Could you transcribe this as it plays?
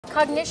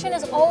Cognition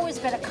has always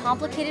been a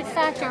complicated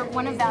factor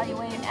when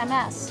evaluating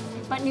MS,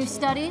 but new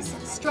studies,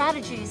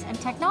 strategies, and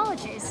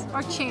technologies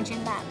are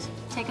changing that.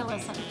 Take a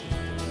listen.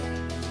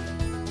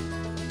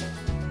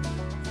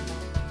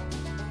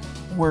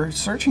 We're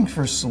searching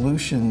for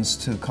solutions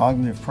to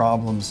cognitive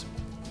problems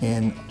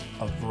in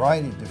a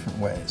variety of different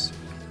ways,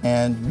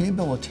 and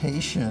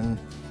rehabilitation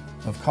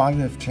of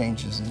cognitive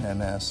changes in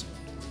MS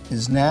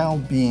is now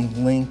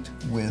being linked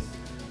with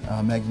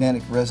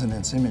magnetic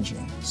resonance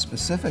imaging,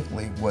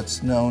 specifically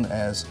what's known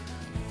as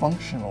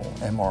functional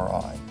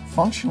MRI.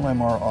 Functional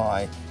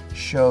MRI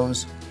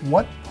shows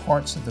what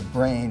parts of the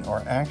brain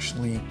are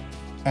actually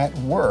at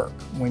work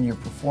when you're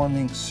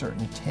performing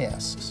certain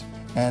tasks.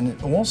 And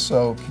it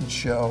also can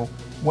show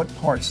what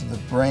parts of the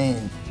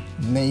brain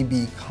may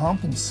be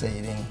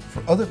compensating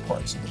for other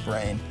parts of the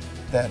brain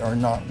that are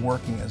not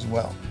working as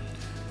well.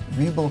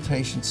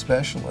 Rehabilitation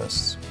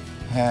specialists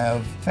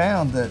have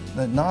found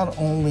that not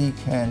only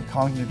can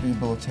cognitive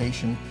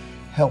rehabilitation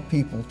help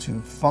people to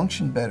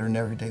function better in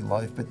everyday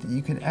life, but that you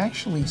can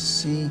actually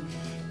see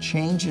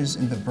changes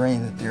in the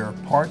brain, that there are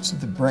parts of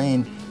the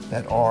brain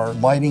that are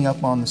lighting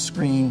up on the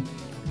screen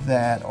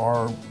that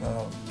are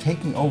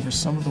taking over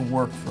some of the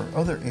work for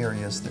other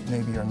areas that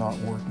maybe are not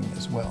working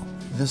as well.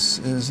 This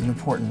is an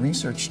important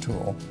research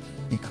tool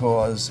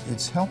because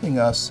it's helping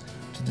us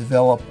to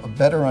develop a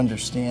better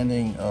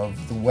understanding of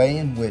the way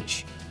in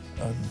which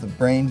the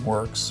brain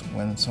works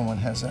when someone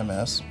has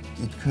MS.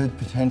 It could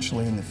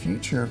potentially in the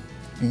future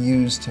be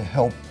used to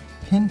help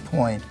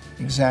pinpoint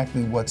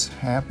exactly what's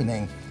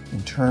happening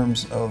in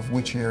terms of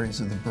which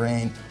areas of the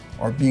brain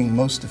are being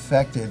most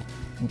affected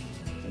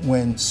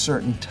when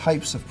certain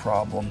types of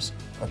problems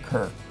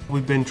occur.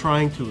 We've been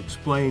trying to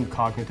explain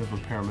cognitive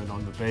impairment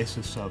on the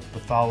basis of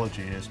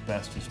pathology as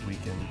best as we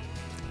can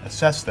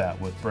assess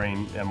that with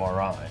brain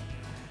MRI.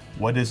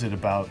 What is it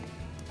about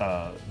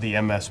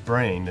the MS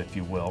brain, if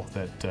you will,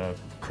 that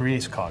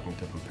creates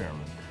cognitive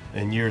impairment?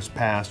 In years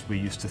past, we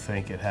used to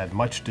think it had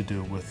much to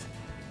do with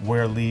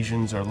where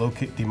lesions are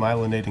located,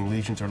 demyelinating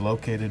lesions are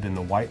located in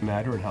the white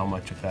matter and how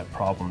much of that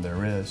problem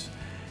there is.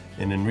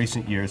 And in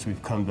recent years,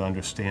 we've come to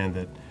understand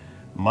that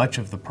much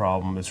of the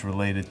problem is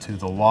related to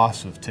the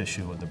loss of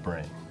tissue in the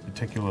brain,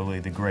 particularly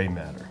the gray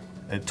matter.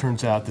 It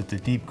turns out that the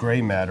deep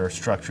gray matter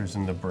structures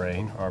in the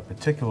brain are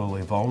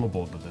particularly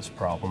vulnerable to this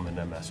problem in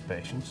MS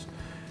patients.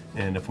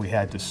 And if we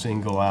had to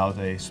single out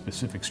a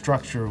specific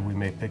structure, we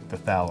may pick the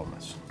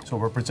thalamus. So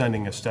we're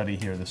presenting a study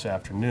here this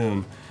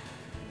afternoon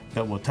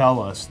that will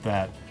tell us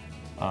that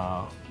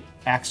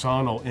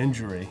axonal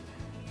injury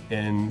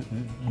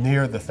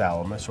near the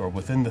thalamus or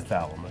within the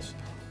thalamus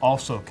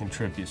also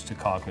contributes to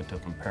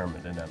cognitive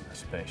impairment in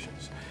MS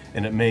patients.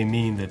 And it may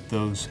mean that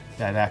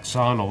that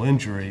axonal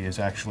injury is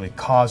actually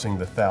causing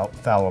the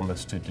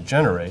thalamus to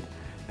degenerate,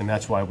 and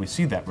that's why we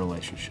see that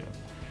relationship.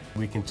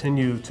 We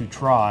continue to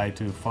try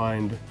to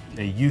find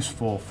a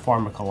useful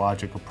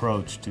pharmacologic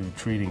approach to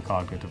treating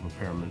cognitive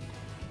impairment.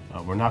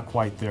 We're not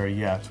quite there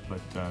yet,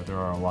 but there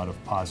are a lot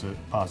of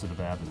positive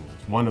avenues.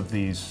 One of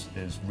these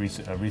is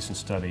a recent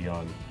study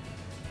on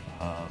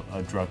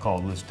a drug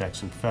called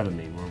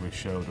lisdexamfetamine, where we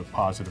showed a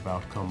positive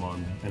outcome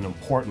on an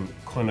important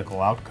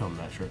clinical outcome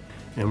measure,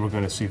 and we're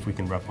going to see if we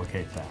can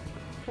replicate that.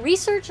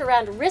 Research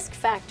around risk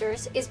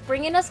factors is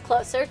bringing us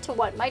closer to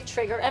what might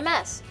trigger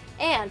MS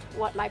and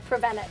what might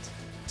prevent it.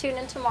 Tune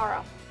in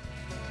tomorrow.